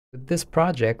With this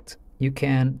project, you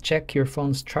can check your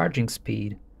phone's charging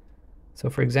speed. So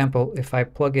for example, if I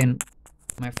plug in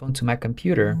my phone to my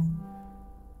computer,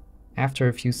 after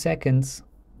a few seconds,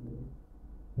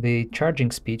 the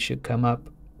charging speed should come up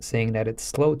saying that it's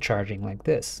slow charging like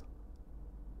this.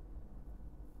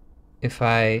 If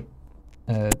I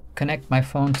connect my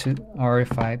phone to, or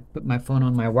if I put my phone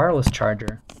on my wireless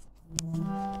charger,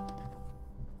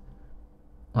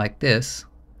 like this,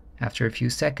 after a few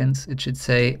seconds, it should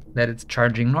say that it's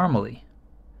charging normally.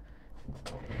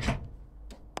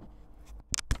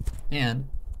 And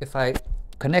if I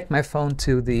connect my phone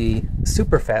to the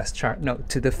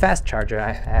to the fast charger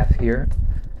I have here,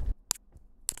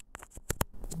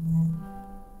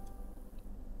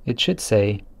 it should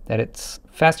say that it's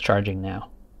fast charging now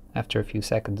after a few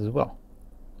seconds as well.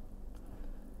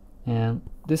 And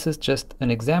this is just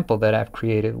an example that I've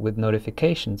created with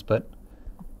notifications, but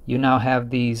you now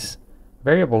have these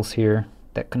variables here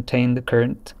that contain the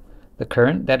current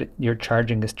that your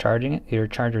charger is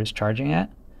charging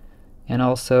at, and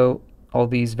also all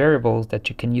these variables that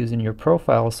you can use in your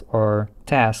profiles or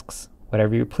tasks,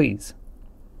 whatever you please.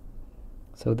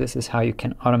 So this is how you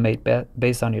can automate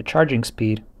based on your charging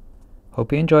speed.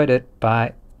 Hope you enjoyed it.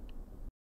 Bye.